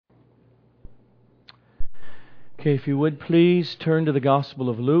Okay, if you would please turn to the Gospel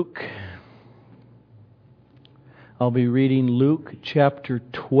of Luke. I'll be reading Luke chapter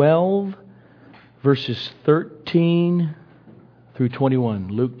 12, verses 13 through 21.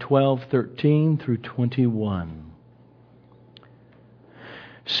 Luke 12, 13 through 21.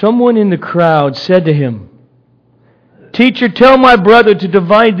 Someone in the crowd said to him, "Teacher, tell my brother to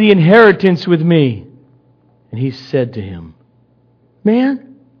divide the inheritance with me." And he said to him, "Man,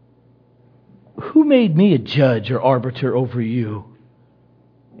 who made me a judge or arbiter over you?"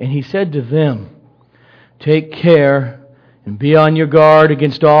 And he said to them, "Take care and be on your guard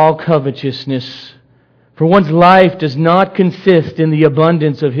against all covetousness, for one's life does not consist in the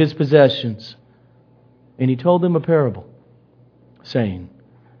abundance of his possessions." And he told them a parable, saying,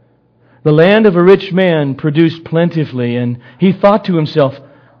 "The land of a rich man produced plentifully, and he thought to himself,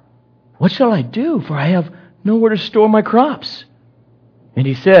 'What shall I do? For I have nowhere to store my crops.' And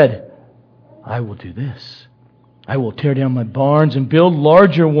he said, 'I will do this. I will tear down my barns and build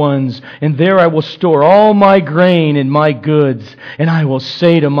larger ones, and there I will store all my grain and my goods. And I will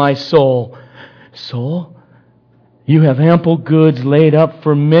say to my soul, Soul, you have ample goods laid up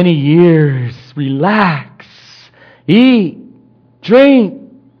for many years. Relax, eat, drink,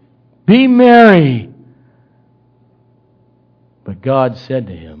 be merry.' But God said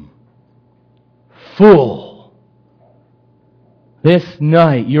to him, 'Fool, this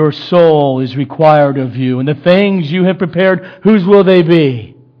night your soul is required of you, and the things you have prepared, whose will they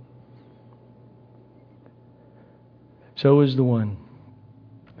be?' So is the one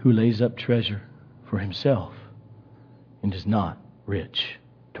who lays up treasure for himself and is not rich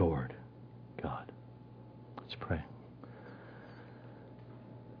toward God." Let's pray.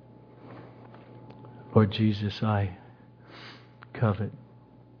 Lord Jesus, I covet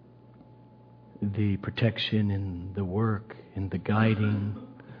the protection and the work and the guiding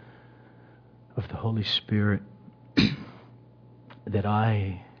of the Holy Spirit that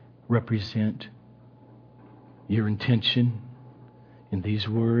I represent your intention in these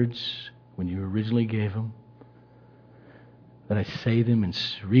words when you originally gave them, that I say them and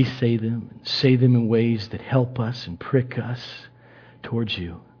re-say them and say them in ways that help us and prick us towards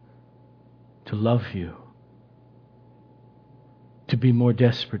you, to love you, to be more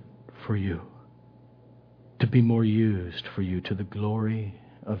desperate for you, to be more used for you, to the glory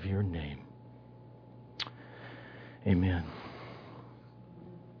of your name. Amen.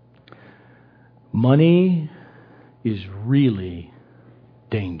 Money is really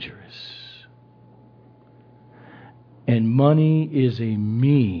dangerous. And money is a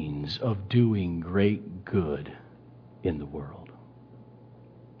means of doing great good in the world.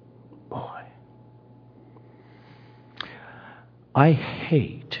 Boy. I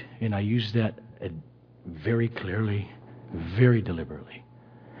hate, and I use that very clearly, very deliberately,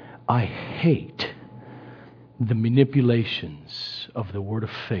 I hate the manipulations of the Word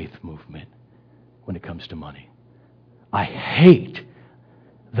of Faith movement when it comes to money. I hate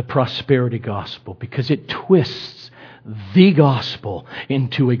the prosperity gospel because it twists the gospel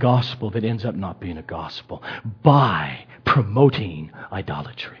into a gospel that ends up not being a gospel by promoting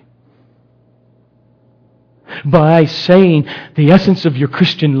idolatry. By saying the essence of your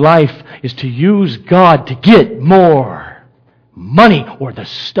Christian life is to use God to get more money or the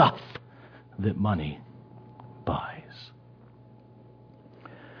stuff that money buys.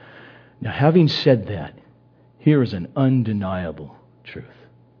 Now, having said that, here is an undeniable truth.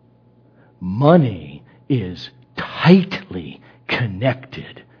 Money is tightly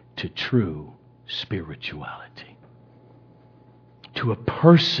connected to true spirituality, to a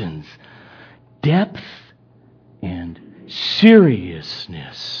person's depth and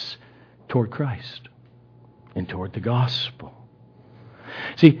seriousness toward Christ and toward the gospel.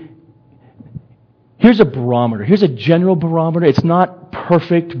 See, here's a barometer. Here's a general barometer. It's not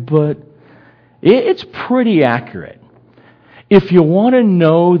perfect, but it's pretty accurate. If you want to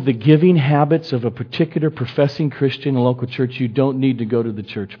know the giving habits of a particular professing Christian in a local church, you don't need to go to the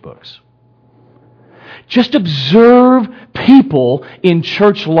church books. Just observe people in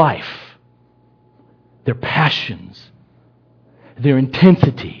church life. Their passions, their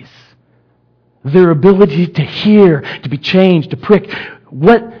intensities, their ability to hear, to be changed, to prick,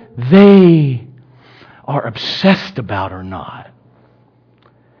 what they are obsessed about or not.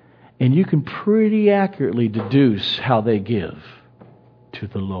 And you can pretty accurately deduce how they give to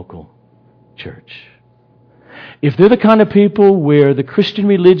the local church. If they're the kind of people where the Christian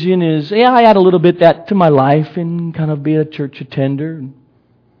religion is, I add a little bit that to my life and kind of be a church attender,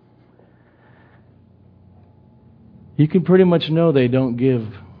 you can pretty much know they don't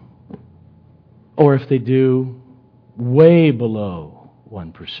give, or if they do, way below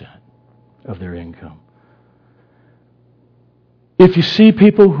 1% of their income. If you see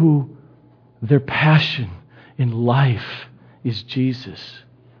people who their passion in life is Jesus,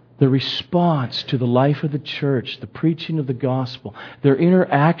 the response to the life of the church, the preaching of the gospel, their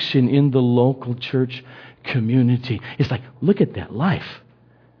interaction in the local church community, it's like, look at that life.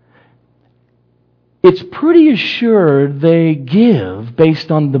 It's pretty assured they give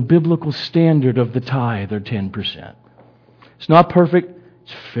based on the biblical standard of the tithe, or 10%. It's not perfect,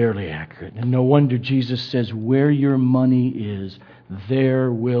 it's fairly accurate. And no wonder Jesus says, where your money is,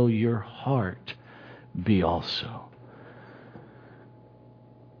 there will your heart be also.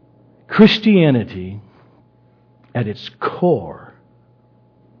 Christianity, at its core,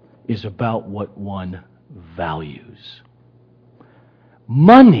 is about what one values.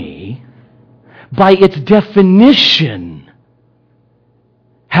 Money, by its definition,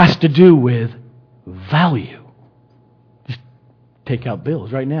 has to do with value. Just take out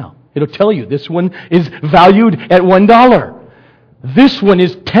bills right now. It'll tell you this one is valued at $1. This one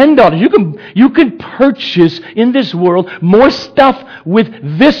is $10. You can purchase in this world more stuff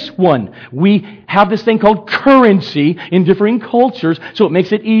with this one. We have this thing called currency in differing cultures, so it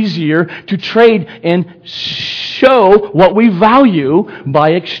makes it easier to trade and show what we value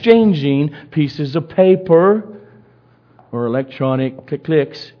by exchanging pieces of paper or electronic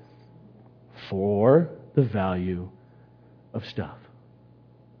clicks for the value of stuff.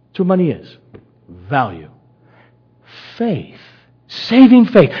 That's what money is. Value. Faith. Saving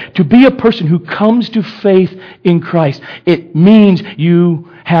faith. To be a person who comes to faith in Christ, it means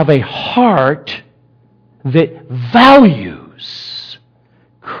you have a heart that values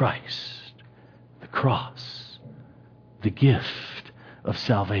Christ, the cross, the gift of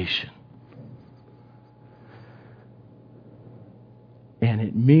salvation. And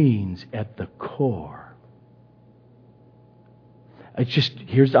it means at the core. I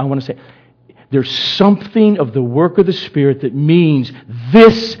want to say, there's something of the work of the Spirit that means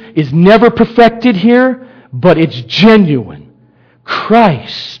this is never perfected here, but it's genuine.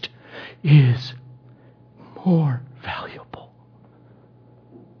 Christ is more valuable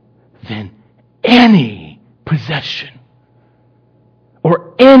than any possession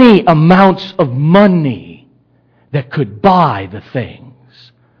or any amounts of money that could buy the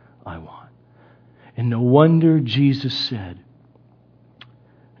things I want. And no wonder Jesus said,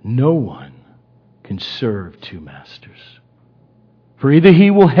 no one can serve two masters. For either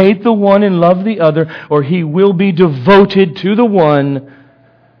he will hate the one and love the other, or he will be devoted to the one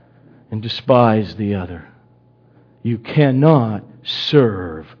and despise the other. You cannot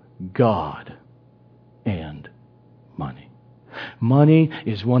serve God and money. Money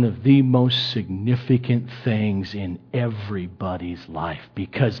is one of the most significant things in everybody's life,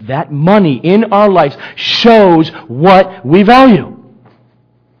 because that money in our lives shows what we value.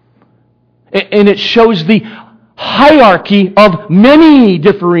 And it shows the hierarchy of many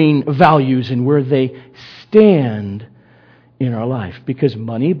differing values and where they stand in our life. Because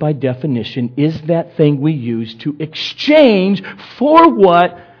money, by definition, is that thing we use to exchange for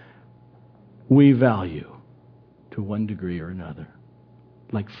what we value to one degree or another.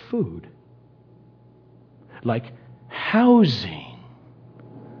 Like food. Like housing.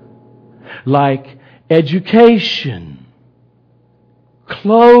 Like education.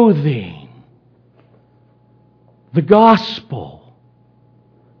 Clothing. The gospel,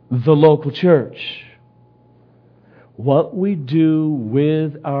 the local church. What we do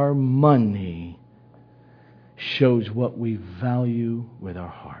with our money shows what we value with our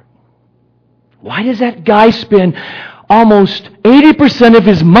heart. Why does that guy spend almost 80% of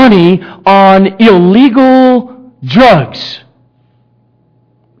his money on illegal drugs?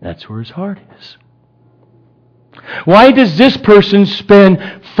 That's where his heart is. Why does this person spend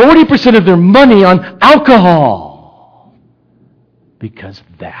 40% of their money on alcohol? Because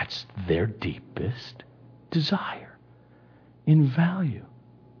that's their deepest desire in value.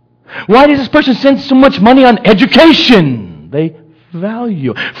 Why does this person spend so much money on education? They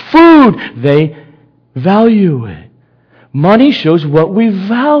value. Food, they value it. Money shows what we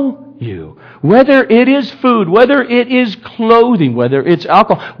value. Whether it is food, whether it is clothing, whether it's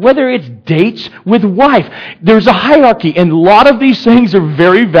alcohol, whether it's dates with wife. There's a hierarchy, and a lot of these things are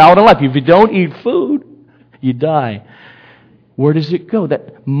very valid in life. If you don't eat food, you die. Where does it go?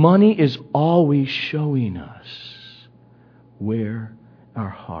 That money is always showing us where our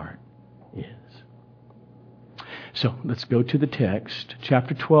heart is. So let's go to the text,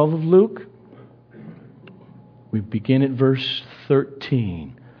 chapter 12 of Luke. We begin at verse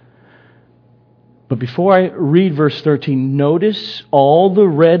 13. But before I read verse 13, notice all the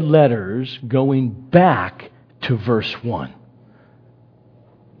red letters going back to verse 1.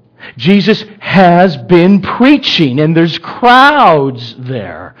 Jesus has been preaching, and there's crowds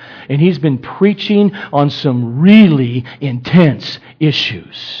there. And he's been preaching on some really intense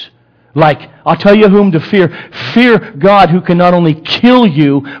issues. Like, I'll tell you whom to fear. Fear God, who can not only kill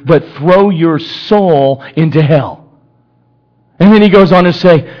you, but throw your soul into hell. And then he goes on to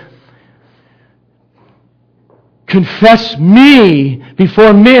say, confess me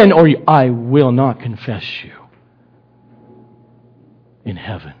before men, or I will not confess you in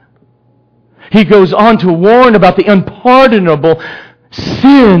heaven. He goes on to warn about the unpardonable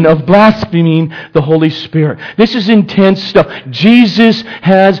sin of blaspheming the Holy Spirit. This is intense stuff. Jesus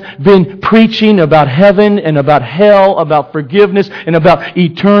has been preaching about heaven and about hell, about forgiveness and about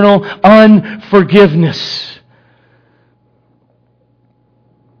eternal unforgiveness.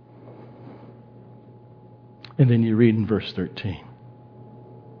 And then you read in verse 13.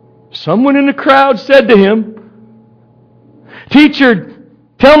 Someone in the crowd said to him, "Teacher,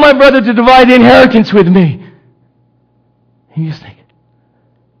 tell my brother to divide the inheritance with me." And you think,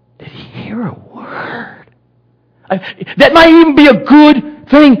 did he hear a word? That might even be a good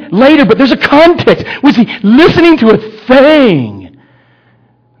thing later, but there's a context. Was he listening to a thing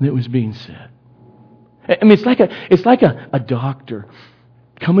that was being said? I mean, it's like a doctor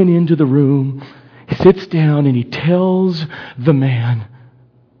coming into the room. He sits down and he tells the man,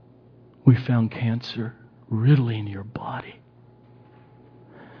 "We found cancer riddling your body."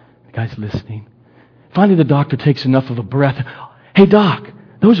 The guy's listening. Finally, the doctor takes enough of a breath. "Hey, doc,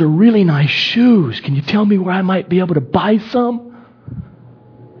 those are really nice shoes. Can you tell me where I might be able to buy some?"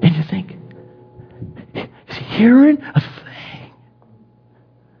 And you think, is he hearing a thing?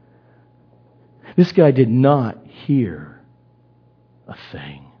 This guy did not hear a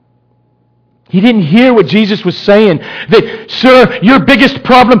thing. He didn't hear what Jesus was saying. That, sir, your biggest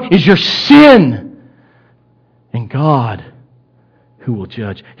problem is your sin. And God, who will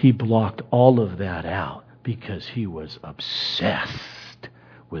judge, He blocked all of that out because He was obsessed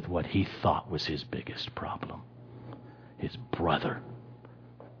with what He thought was His biggest problem. His brother,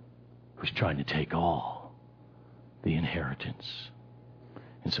 who's trying to take all the inheritance.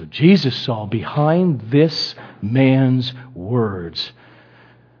 And so Jesus saw behind this man's words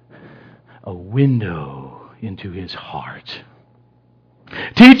a window into his heart.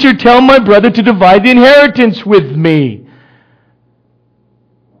 "Teacher, tell my brother to divide the inheritance with me."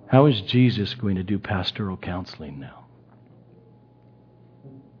 How is Jesus going to do pastoral counseling now?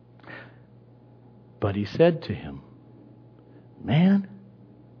 But He said to him, "Man,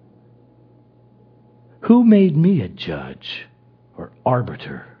 who made me a judge or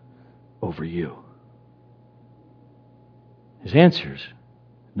arbiter over you?" His answer is,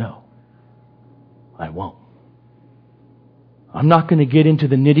 "No, I won't. I'm not going to get into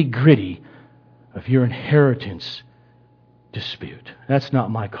the nitty-gritty of your inheritance dispute. That's not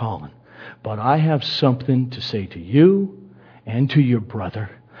my calling. But I have something to say to you and to your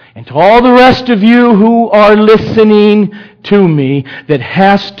brother and to all the rest of you who are listening to me that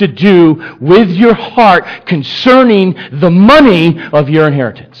has to do with your heart concerning the money of your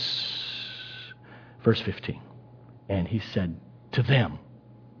inheritance." Verse 15. And He said to them,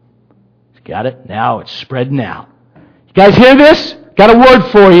 got it? Now it's spreading out. You guys hear this? Got a word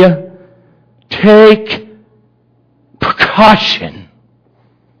for you. Take precaution.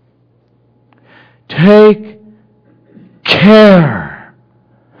 Take care.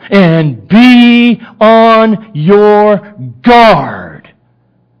 And be on your guard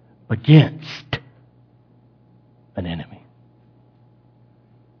against an enemy.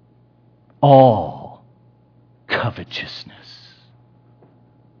 All covetousness.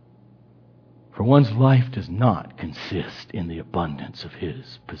 For one's life does not consist in the abundance of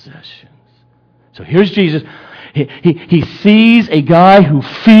his possessions. So here's Jesus. He sees a guy who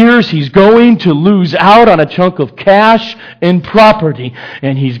fears he's going to lose out on a chunk of cash and property,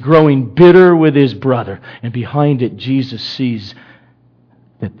 and he's growing bitter with his brother. And behind it, Jesus sees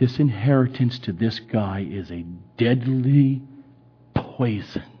that this inheritance to this guy is a deadly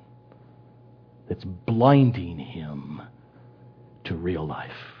poison that's blinding him to real life.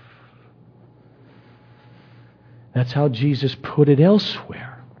 That's how Jesus put it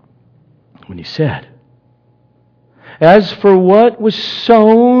elsewhere when He said, "As for what was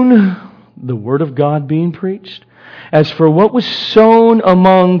sown," the Word of God being preached, "as for what was sown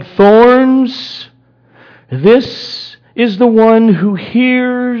among thorns, this is the one who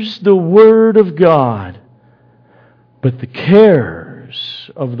hears the Word of God, but the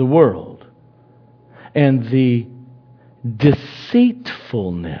cares of the world and the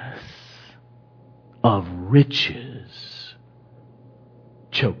deceitfulness of riches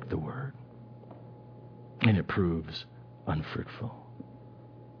choke the word, and it proves unfruitful."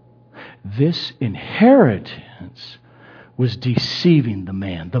 this inheritance was deceiving the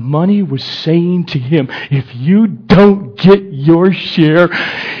man. The money was saying to him, if you don't get your share,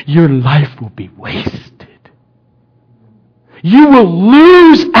 your life will be wasted. You will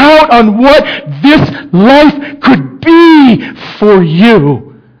lose out on what this life could be for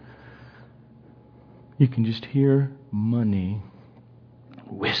you. You can just hear money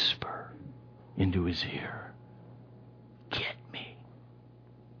whisper into his ear, get me.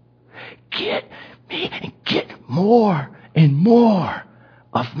 Get me and get more and more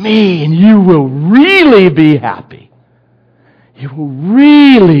of me, and you will really be happy. You will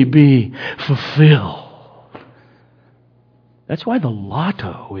really be fulfilled. That's why the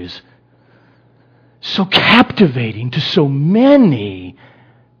lotto is so captivating to so many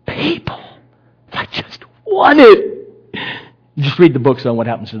people. I just want it. You just read the books on what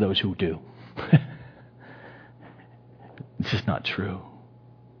happens to those who do. It's just not true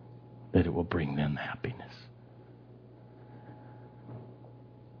that it will bring them happiness.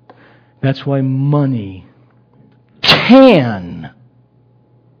 That's why money can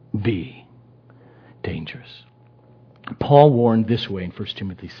be dangerous. Paul warned this way in 1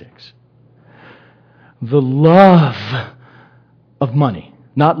 Timothy 6. The love of money.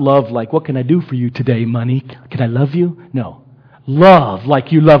 Not love like, what can I do for you today, money? Can I love you? No. Love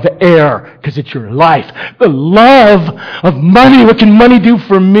like you love air because it's your life. The love of money, what can money do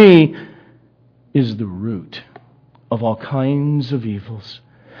for me, is the root of all kinds of evils.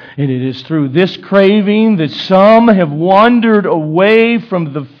 And it is through this craving that some have wandered away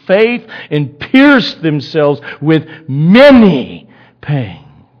from the faith and pierced themselves with many pangs.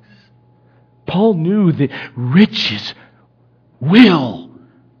 Paul knew that riches will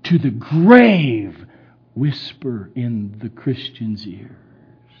to the grave whisper in the Christian's ears.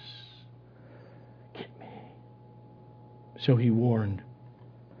 Get me. So he warned.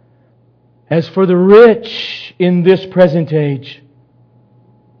 As for the rich in this present age,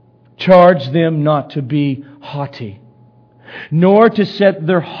 charge them not to be haughty, nor to set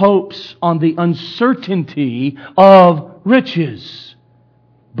their hopes on the uncertainty of riches,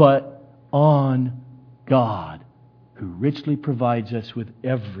 but on God, who richly provides us with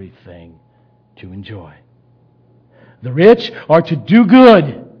everything to enjoy. The rich are to do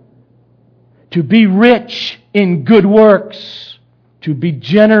good, to be rich in good works, to be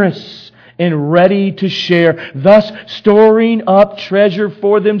generous and ready to share, thus storing up treasure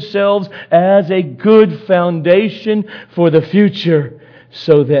for themselves as a good foundation for the future,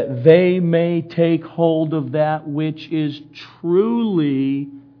 so that they may take hold of that which is truly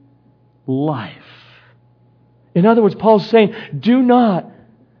life. In other words, Paul's saying, do not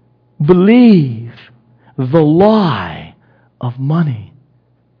believe the lie of money.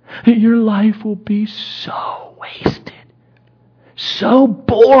 Your life will be so wasted, so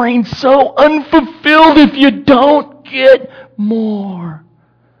boring, so unfulfilled if you don't get more.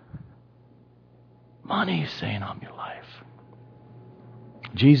 Money is saying, I'm your life.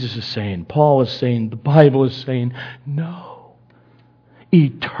 Jesus is saying, Paul is saying, the Bible is saying, no.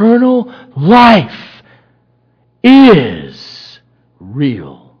 Eternal life is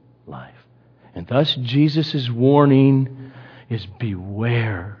real life. And thus Jesus' warning is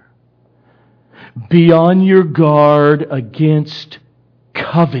beware. Be on your guard against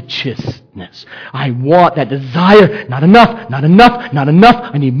covetousness. I want that desire. Not enough, not enough, not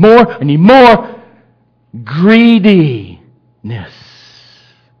enough. I need more, I need more. Greediness.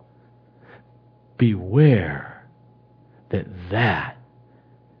 Beware that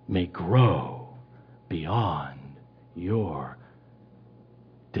may grow beyond your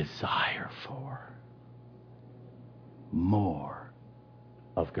desire for more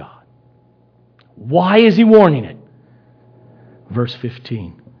of God. Why is he warning it? Verse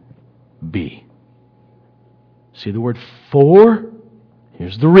 15. B. See the word for?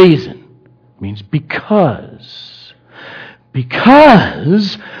 Here's the reason. It means because.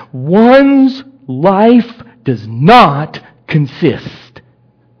 Because one's life does not consist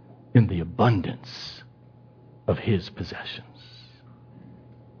in the abundance of his possessions.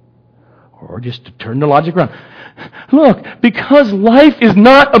 Or just to turn the logic around. Look, because life is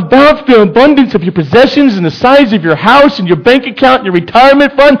not about the abundance of your possessions and the size of your house and your bank account and your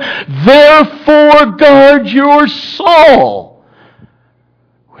retirement fund, therefore guard your soul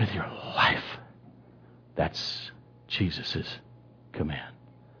with your life. That's Jesus' command.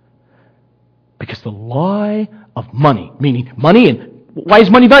 Because the lie of money, meaning money, and why is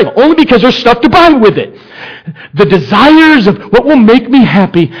money valuable? Only because there's stuff to buy with it. The desires of what will make me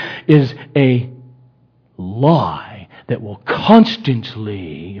happy is a lie that will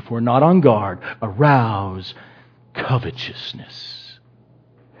constantly, if we're not on guard, arouse covetousness.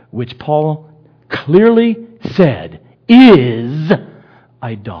 which Paul clearly said is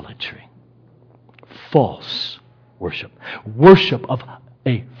idolatry. False worship. Worship of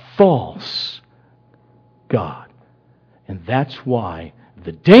a false God. And that's why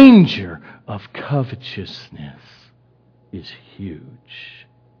the danger of covetousness is huge.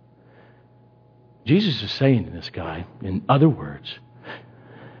 Jesus is saying to this guy, in other words,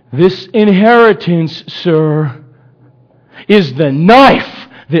 this inheritance, sir, is the knife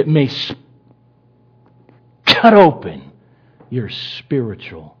that may cut open your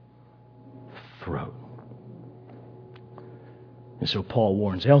spiritual throat. And so Paul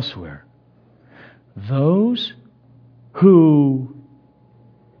warns elsewhere, those who,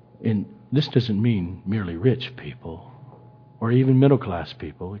 and this doesn't mean merely rich people or even middle-class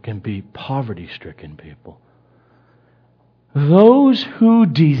people. It can be poverty-stricken people. Those who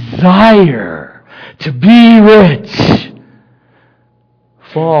desire to be rich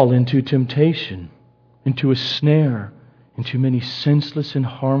fall into temptation, into a snare, into many senseless and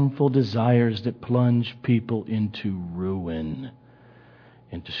harmful desires that plunge people into ruin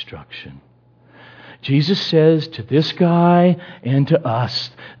and destruction. Jesus says to this guy and to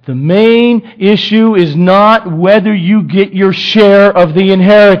us, the main issue is not whether you get your share of the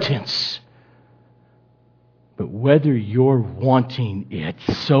inheritance, but whether your wanting it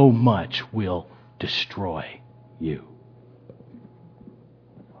so much will destroy you.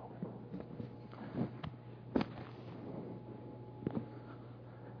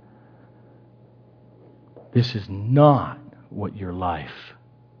 This is not what your life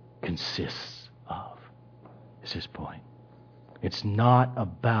consists of, is his point. It's not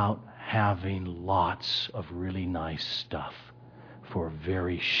about having lots of really nice stuff for a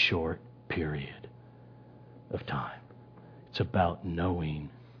very short period of time. It's about knowing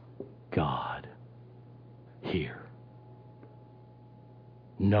God here.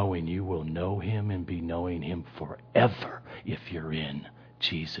 Knowing you will know Him and be knowing Him forever if you're in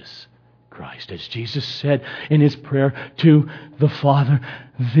Jesus Christ. As Jesus said in His prayer to the Father,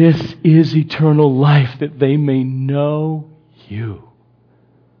 this is eternal life, that they may know you,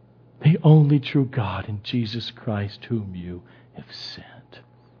 the only true God, and Jesus Christ whom you have sent.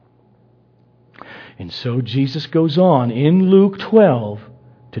 And so Jesus goes on in Luke 12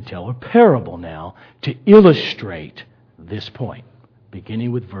 to tell a parable now to illustrate this point,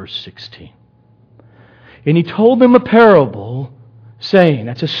 beginning with verse 16. And He told them a parable, saying,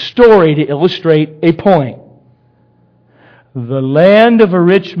 that's a story to illustrate a point. The land of a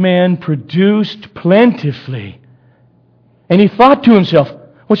rich man produced plentifully. And he thought to himself,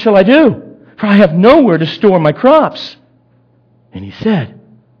 what shall I do? For I have nowhere to store my crops. And he said,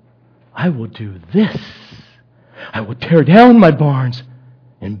 I will do this. I will tear down my barns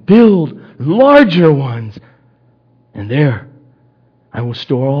and build larger ones. And there I will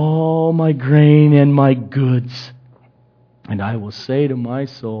store all my grain and my goods. And I will say to my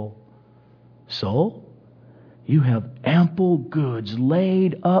soul, soul, you have ample goods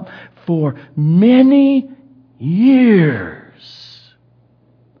laid up for many years.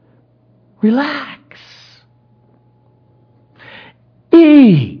 Relax.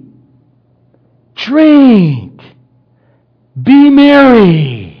 Eat. Drink. Be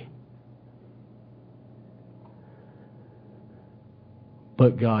merry.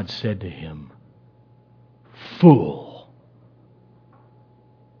 But God said to him, fool,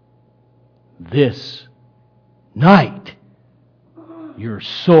 this night your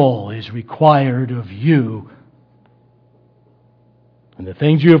soul is required of you. And the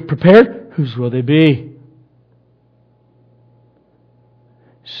things you have prepared, whose will they be?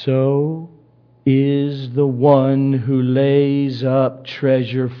 So is the one who lays up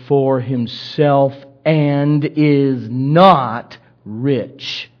treasure for himself and is not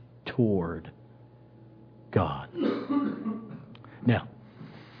rich toward God. Now,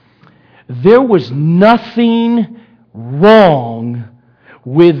 there was nothing wrong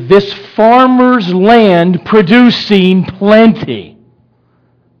with this farmer's land producing plenty.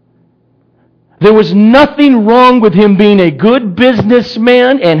 There was nothing wrong with him being a good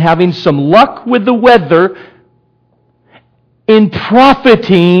businessman and having some luck with the weather in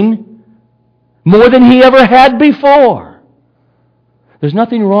profiting more than he ever had before. There's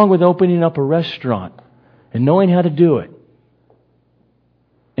nothing wrong with opening up a restaurant and knowing how to do it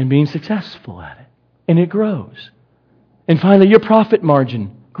and being successful at it. And it grows. And finally, your profit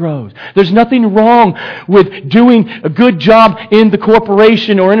margin grows. There's nothing wrong with doing a good job in the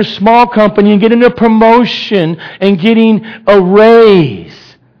corporation or in a small company and getting a promotion and getting a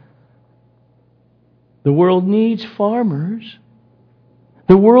raise. The world needs farmers.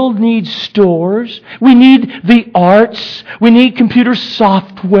 The world needs stores. We need the arts. We need computer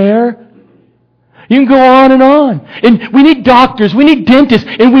software. You can go on. And we need doctors. We need dentists.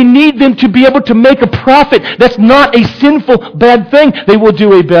 And we need them to be able to make a profit. That's not a sinful, bad thing. They will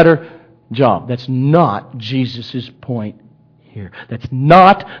do a better job. That's not Jesus' point here. That's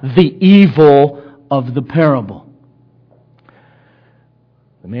not the evil of the parable.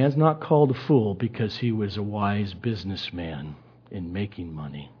 The man's not called a fool because he was a wise businessman in making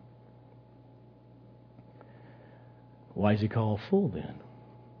money. Why is he called a fool then?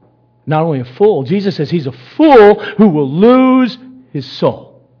 Not only a fool, Jesus says he's a fool who will lose his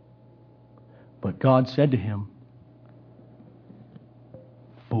soul. But God said to him,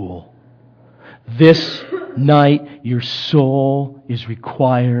 fool, this night your soul is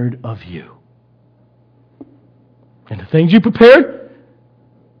required of you. And the things you prepared,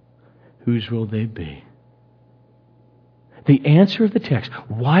 whose will they be? The answer of the text,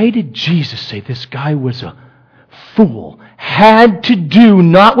 why did Jesus say this guy was a fool, had to do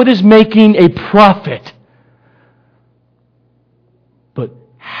not with his making a profit, but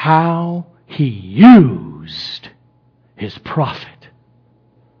how he used his profit.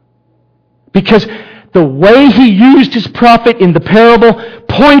 Because the way he used his profit in the parable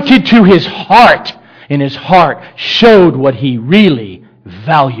pointed to his heart, and his heart showed what he really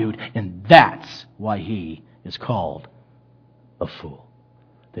valued, and that's why he is called a fool.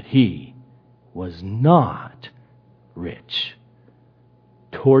 That he was not rich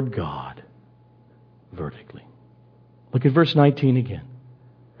toward God vertically. Look at verse 19 again.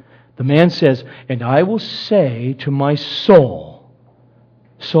 The man says, and I will say to my soul,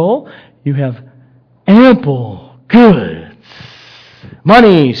 soul, you have ample goods,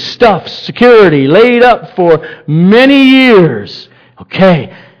 money, stuff, security laid up for many years.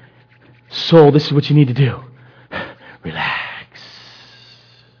 Okay, soul, this is what you need to do. Relax.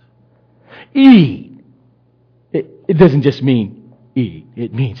 Eat. It doesn't just mean eat.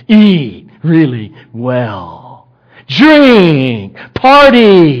 It means eat really well. Drink.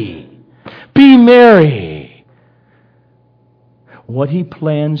 Party. Be merry. What he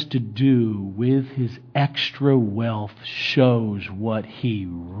plans to do with his extra wealth shows what he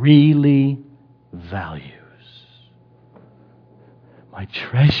really values. My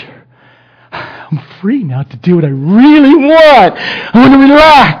treasure. I'm free now to do what I really want. I want to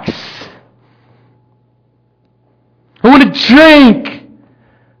relax. I want to drink.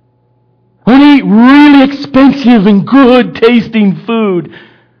 I want to eat really expensive and good tasting food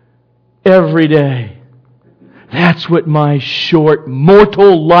every day. That's what my short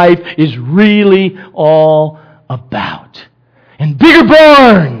mortal life is really all about. And bigger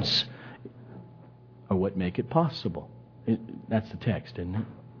barns are what make it possible. That's the text, isn't it?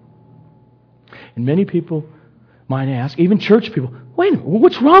 And many people might ask, even church people, wait a minute,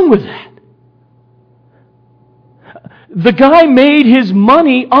 what's wrong with that? The guy made his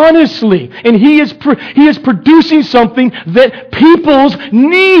money honestly, and he is producing something that people's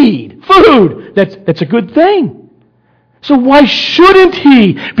need. Food. That's a good thing. So why shouldn't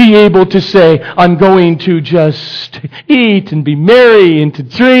he be able to say, I'm going to just eat and be merry and to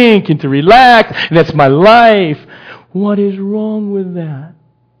drink and to relax, and that's my life? What is wrong with that?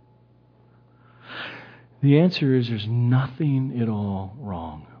 The answer is there's nothing at all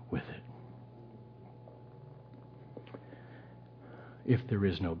wrong with it. If there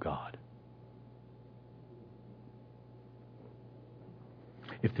is no God.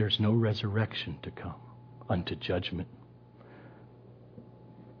 If there's no resurrection to come unto judgment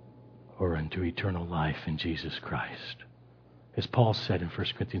or unto eternal life in Jesus Christ. As Paul said in 1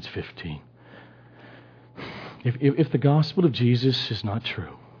 Corinthians 15, if the gospel of Jesus is not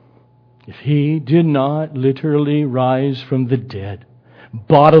true, if He did not literally rise from the dead,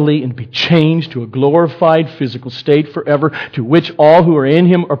 bodily, and be changed to a glorified physical state forever, to which all who are in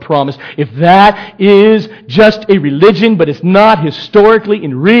Him are promised, if that is just a religion, but it's not historically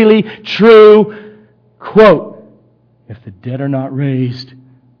and really true, quote, if the dead are not raised,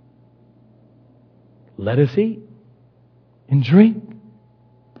 let us eat and drink,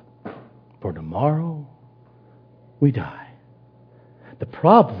 for tomorrow we die. The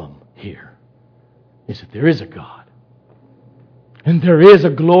problem here is that there is a God. And there is a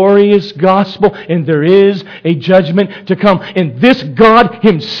glorious gospel, and there is a judgment to come. And this God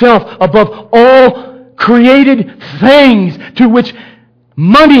Himself, above all created things to which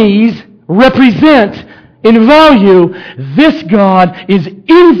monies represent in value, this God is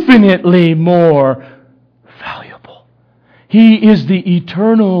infinitely more valuable. He is the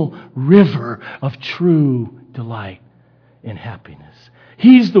eternal river of true delight and happiness.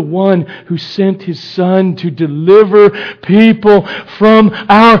 He's the one who sent His Son to deliver people from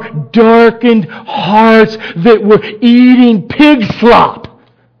our darkened hearts that were eating pig slop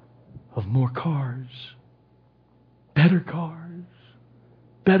of more cars, better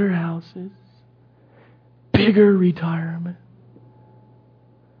houses, bigger retirement.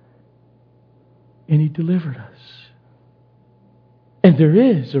 And He delivered us. And there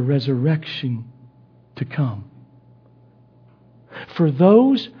is a resurrection to come. For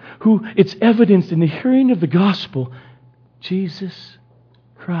those who it's evidenced in the hearing of the gospel, Jesus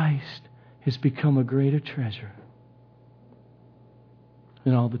Christ has become a greater treasure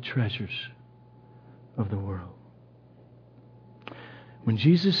than all the treasures of the world. When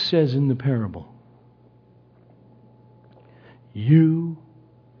Jesus says in the parable, "You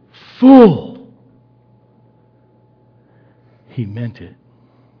fool," He meant it.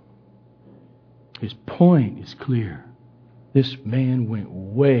 His point is clear. This man went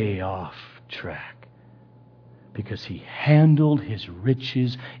way off track because he handled his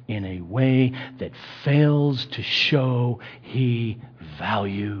riches in a way that fails to show he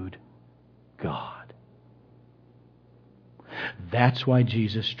valued God. That's why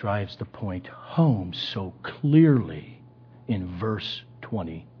Jesus drives the point home so clearly in verse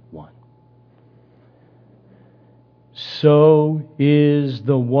 21. So is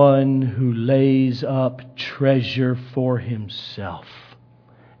the one who lays up treasure for himself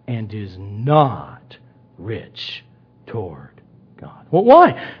and is not rich toward God. Well,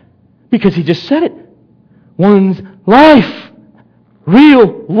 why? Because He just said it. One's life,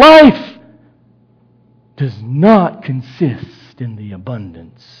 real life, does not consist in the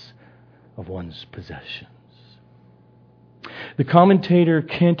abundance of one's possessions. The commentator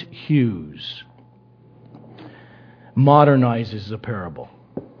Kent Hughes modernizes the parable.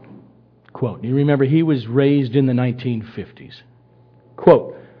 Quote, you remember he was raised in the 1950s.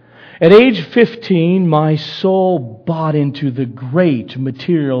 Quote, "At age 15, my soul bought into the great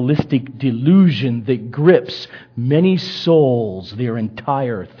materialistic delusion that grips many souls their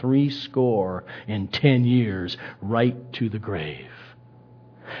entire 70 years right to the grave.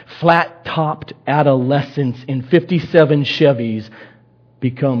 Flat-topped adolescents in 57 Chevys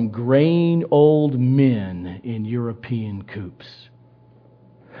become graying old men in European coupes.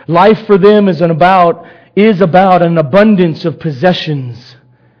 Life for them is about an abundance of possessions,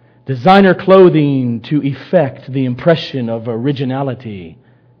 designer clothing to effect the impression of originality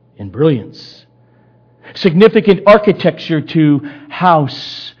and brilliance, significant architecture to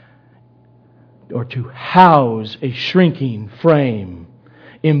house a shrinking frame,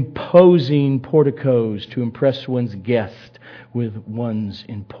 imposing porticos to impress one's guest with one's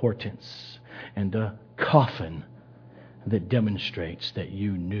importance, and a coffin that demonstrates that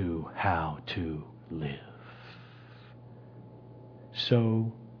you knew how to live.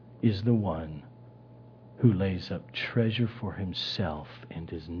 So is the one who lays up treasure for himself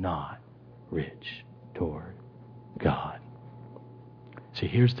and is not rich toward God." See,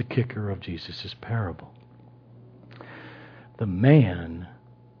 here's the kicker of Jesus' parable. The man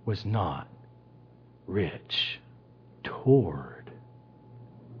was not rich toward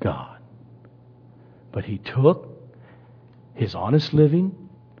God, but he took his honest living,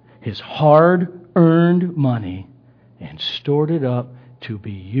 his hard-earned money, and stored it up to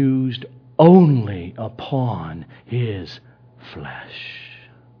be used only upon his flesh,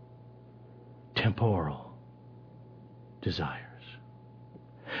 temporal desires.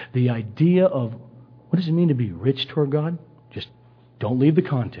 The idea of what does it mean to be rich toward God? Just don't leave the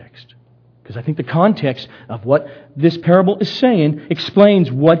context. Because I think the context of what this parable is saying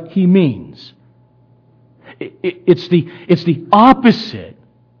explains what he means. It's the opposite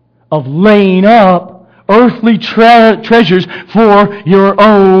of laying up earthly treasures for your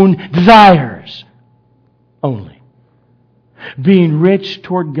own desires only. Being rich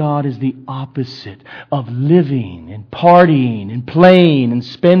toward God is the opposite of living and partying and playing and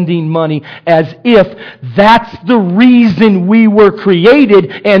spending money as if that's the reason we were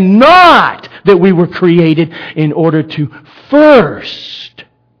created, and not that we were created in order to first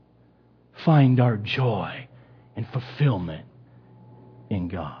find our joy and fulfillment in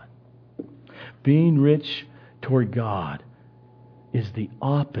God. Being rich toward God is the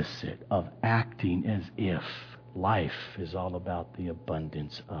opposite of acting as if life is all about the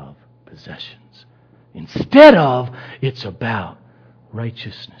abundance of possessions. Instead of, it's about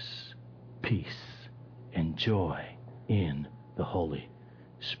righteousness, peace, and joy in the Holy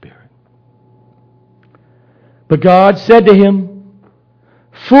Spirit. But God said to him,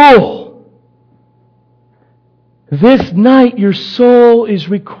 "Fool, this night your soul is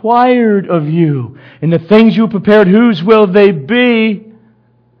required of you, and the things you prepared, whose will they be?"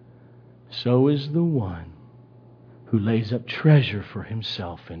 so is the one who lays up treasure for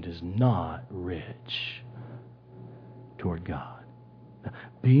himself and is not rich toward God.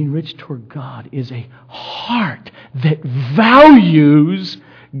 Being rich toward God is a heart that values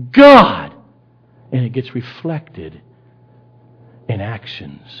God. And it gets reflected in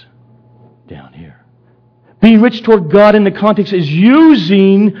actions down here. Being rich toward God in the context is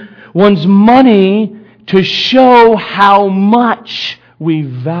using one's money to show how much we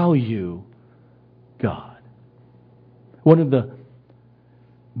value God. One of the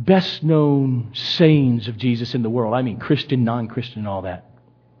best known sayings of Jesus in the world, I mean Christian, non-Christian, and all that,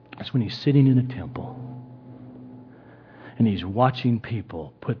 is when he's sitting in a temple and he's watching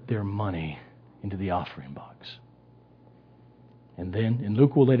people put their money into the offering box. And then, and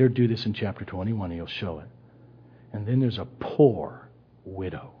Luke will later do this in chapter 21, he'll show it. And then there's a poor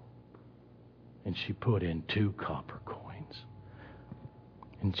widow, and she put in 2 copper coins.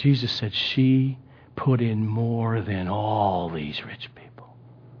 And Jesus said she put in more than all these rich people.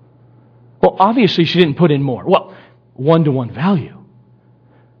 Well, obviously she didn't put in more. Well, 1-to-1 value.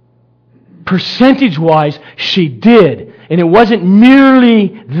 Percentage-wise, she did. And it wasn't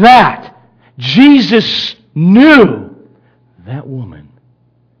merely that. Jesus knew that woman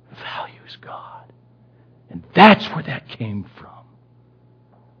values God. And that's where that came from.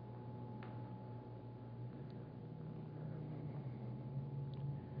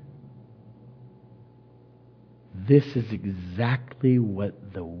 This is exactly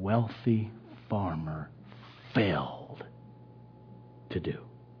what the wealthy farmer failed to do.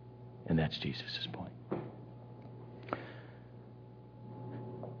 And that's Jesus' point.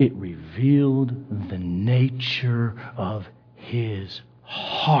 It revealed the nature of his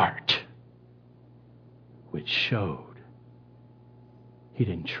heart, which showed he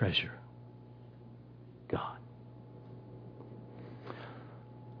didn't treasure God.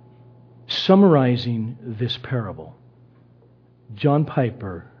 Summarizing this parable, John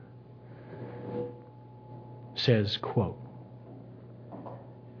Piper says, quote,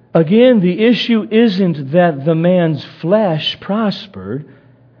 "Again, the issue isn't that the man's flesh prospered.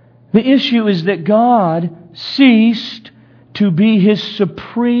 The issue is that God ceased to be his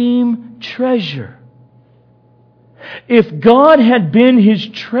supreme treasure. If God had been his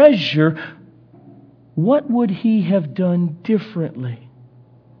treasure, what would he have done differently?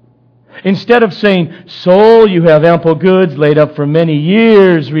 Instead of saying, 'Soul, you have ample goods laid up for many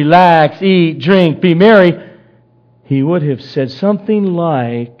years. Relax, eat, drink, be merry,' he would have said something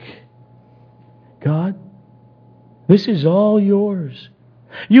like, 'God, this is all yours.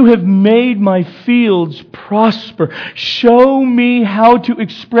 You have made my fields prosper. Show me how to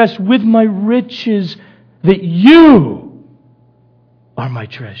express with my riches that you are my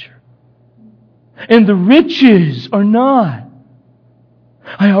treasure. And the riches are not.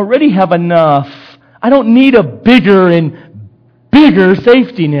 I already have enough. I don't need a bigger and bigger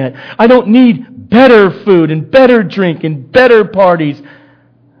safety net. I don't need better food and better drink and better parties.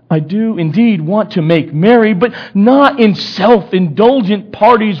 I do indeed want to make merry, but not in self-indulgent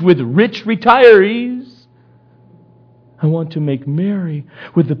parties with rich retirees. I want to make merry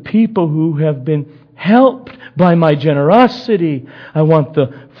with the people who have been helped by my generosity. I want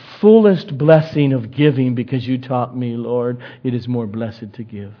the fullest blessing of giving because you taught me, Lord, it is more blessed to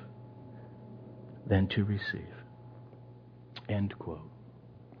give than to receive." End quote.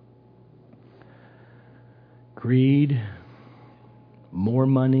 Greed, more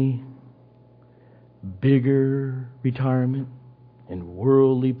money, bigger retirement, and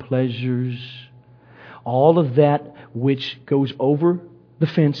worldly pleasures, all of that which goes over the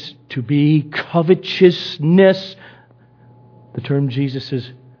fence to be covetousness, the term Jesus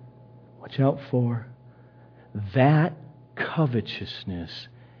says, watch out for. That covetousness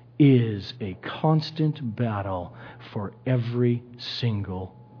is a constant battle for every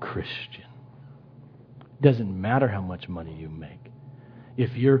single Christian. It doesn't matter how much money you make.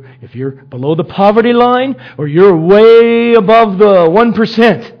 If you're below the poverty line or you're way above the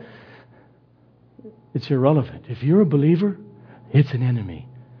 1%, it's irrelevant. If you're a believer, it's an enemy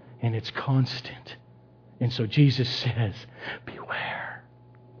and it's constant. And so Jesus says, beware.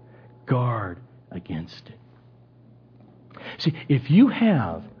 Guard against it. See, if you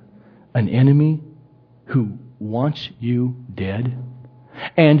have an enemy who wants you dead,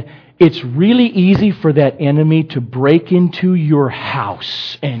 and it's really easy for that enemy to break into your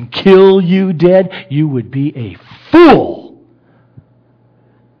house and kill you dead, you would be a fool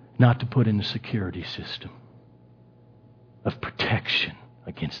not to put in a security system of protection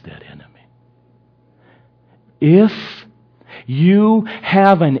against that enemy. If you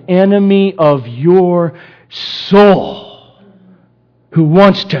have an enemy of your soul, who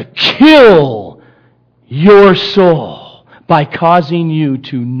wants to kill your soul by causing you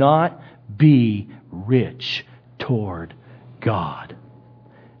to not be rich toward God,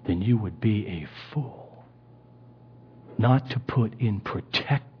 then you would be a fool not to put in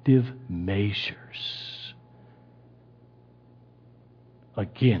protective measures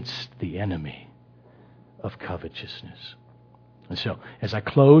against the enemy of covetousness. And so, as I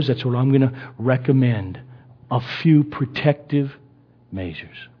close, that's what I'm going to recommend. A few protective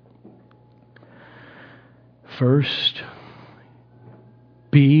measures. First,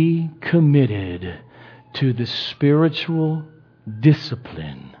 be committed to the spiritual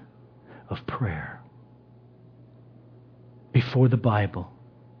discipline of prayer before the Bible.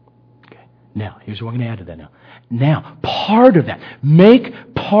 Okay. Now, here's what I'm going to add to that now. Now, part of that,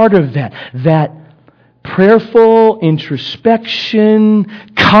 make part of that prayerful introspection,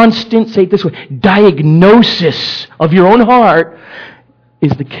 constant, say it this way, diagnosis of your own heart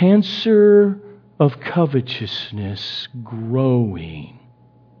is the cancer of covetousness growing.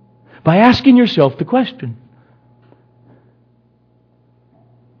 By asking yourself the question,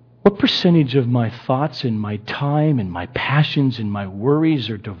 what percentage of my thoughts and my time and my passions and my worries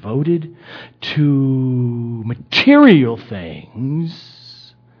are devoted to material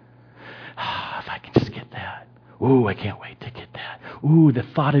things? If I can just get that. Ooh, I can't wait to get that. Ooh, the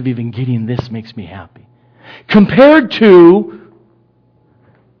thought of even getting this makes me happy. Compared to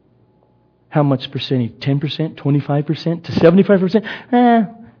how much percentage? 10%, 25%, to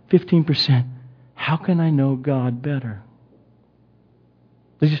 75%? 15%. How can I know God better?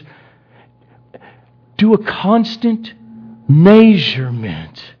 Just do a constant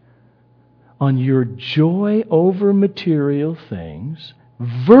measurement on your joy over material things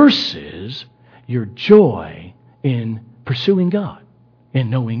versus your joy in pursuing God and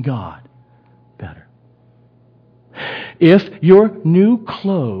knowing God better. If your new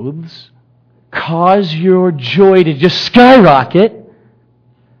clothes cause your joy to just skyrocket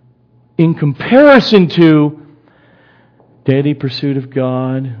in comparison to daily pursuit of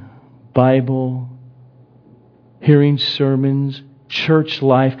God, Bible, hearing sermons, church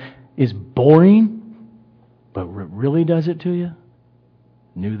life is boring, but what really does it to you?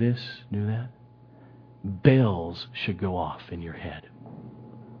 Knew this, knew that? Bells should go off in your head.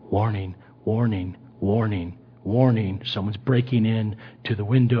 Warning, warning, warning, warning. Someone's breaking in to the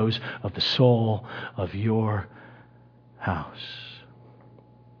windows of the soul of your house.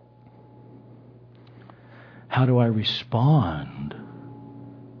 How do I respond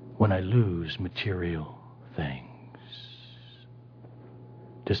when I lose material things?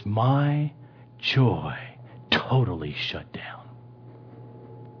 Does my joy totally shut down?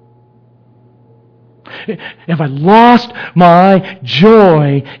 Have I lost my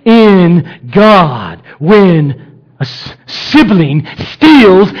joy in God when a sibling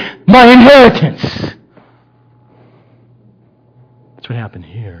steals my inheritance? That's what happened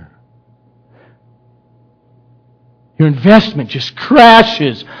here. Your investment just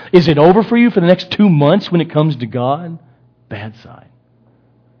crashes. Is it over for you for the next 2 months when it comes to God? Bad sign.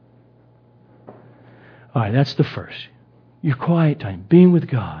 All right, that's the first. Your quiet time, being with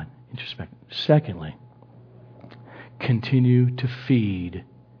God, introspect. Secondly, continue to feed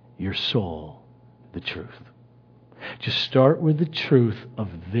your soul the truth. Just start with the truth of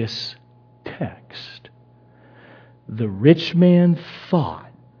this text. The rich man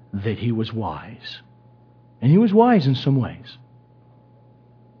thought that he was wise. And he was wise in some ways.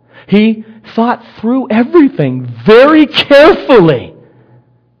 He thought through everything very carefully.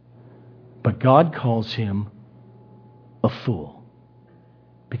 But God calls him a fool.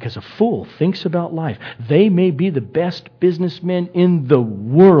 Because a fool thinks about life. They may be the best businessmen in the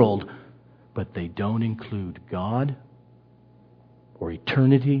world, but they don't include God or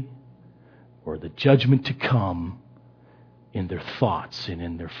eternity or the judgment to come in their thoughts and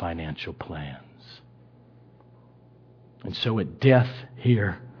in their financial plans. And so at death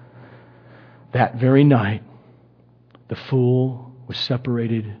here, that very night, the fool was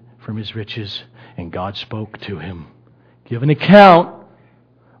separated from his riches, and God spoke to him. Give an account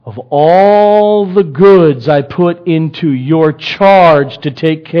of all the goods I put into your charge to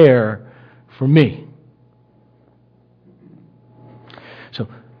take care for me. So,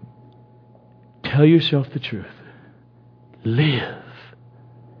 tell yourself the truth. Live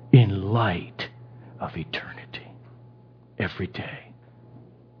in light of eternity. Every day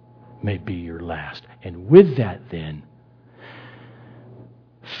may be your last. And with that then,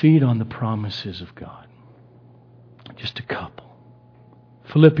 feed on the promises of God. Just a couple.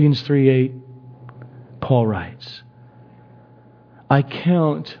 Philippians 3:8, Paul writes, I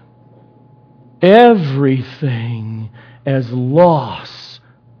count everything as loss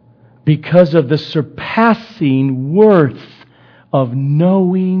because of the surpassing worth of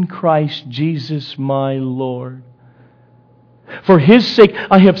knowing Christ Jesus my Lord. For His sake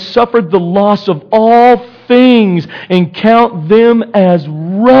I have suffered the loss of all things and count them as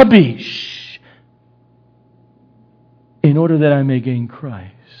rubbish in order that I may gain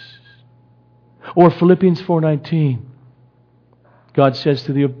Christ. Or Philippians 4:19. God says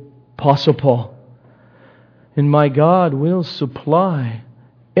to the Apostle Paul, "And my God will supply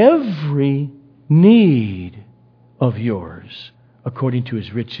every need of yours according to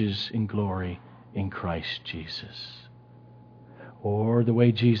His riches in glory in Christ Jesus." Or the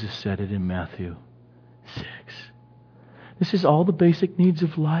way Jesus said it in Matthew 6. This is all the basic needs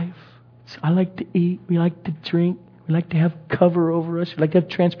of life. I like to eat, we like to drink, we like to have cover over us, we like to have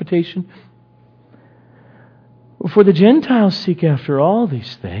transportation. For the Gentiles seek after all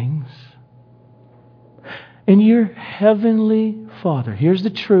these things. And your heavenly Father, here's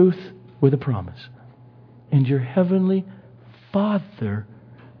the truth with a promise. And your heavenly Father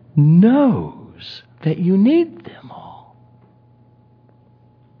knows that you need them all.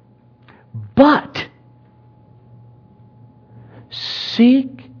 But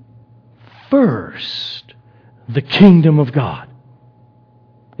seek first the kingdom of God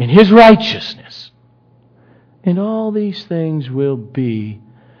and His righteousness, and all these things will be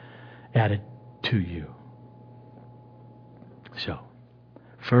added to you. So,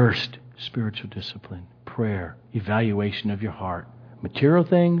 first, spiritual discipline, prayer, evaluation of your heart. Material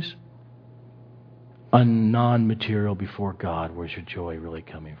things, non-material before God. Where's your joy really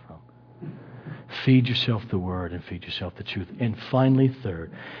coming from? Feed yourself the Word and feed yourself the truth. And finally,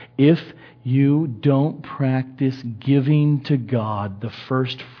 third, if you don't practice giving to God the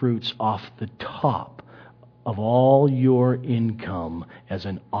first fruits off the top of all your income as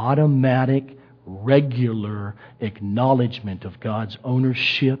an automatic, regular acknowledgement of God's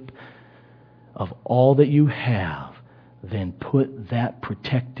ownership of all that you have, then put that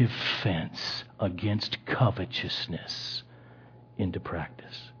protective fence against covetousness into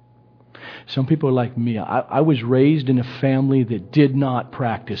practice. Some people are like me. I was raised in a family that did not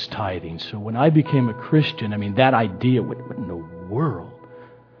practice tithing. So when I became a Christian, that idea, what in the world?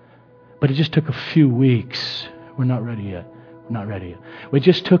 But it just took a few weeks. We're not ready yet. It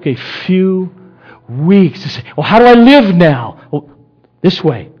just took a few weeks to say, well, how do I live now? Well, this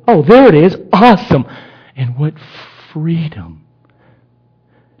way. Oh, there it is. Awesome. And what freedom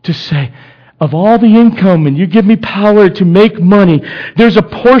to say, of all the income, and you give me power to make money, there's a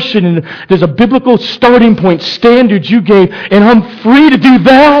portion, and there's a biblical starting point, standards you gave, and I'm free to do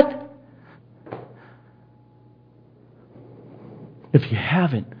that. If you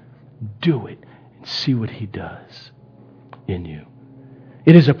haven't, do it and see what He does in you.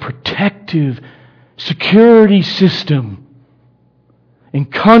 It is a protective security system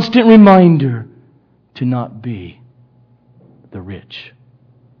and constant reminder to not be the rich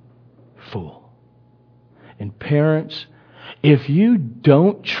fool. And parents, if you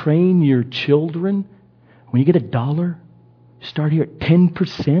don't train your children, when you get $1, start here at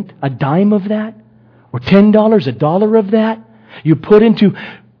 10%, a dime of that, or $10, $1 of that, you put into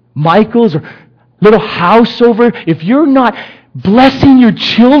Michael's or little house over. If you're not blessing your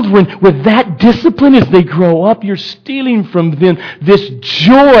children with that discipline as they grow up, you're stealing from them this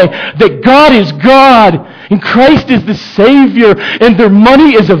joy that God is God and Christ is the Savior, and their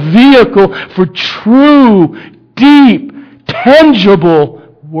money is a vehicle for true, deep,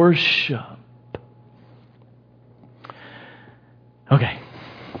 tangible worship. Okay.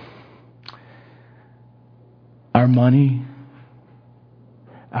 Our money,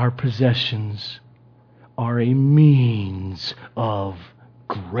 our possessions are a means of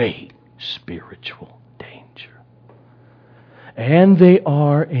great spiritual danger. And they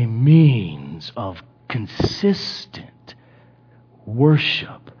are a means of consistent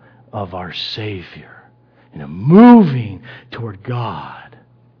worship of our Savior and a moving toward God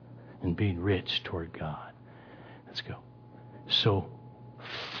and being rich toward God. Let's go. So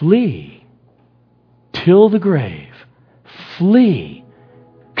flee till the grave. Flee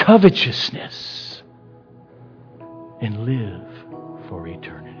covetousness and live for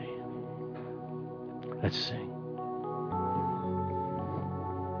eternity. Let's sing.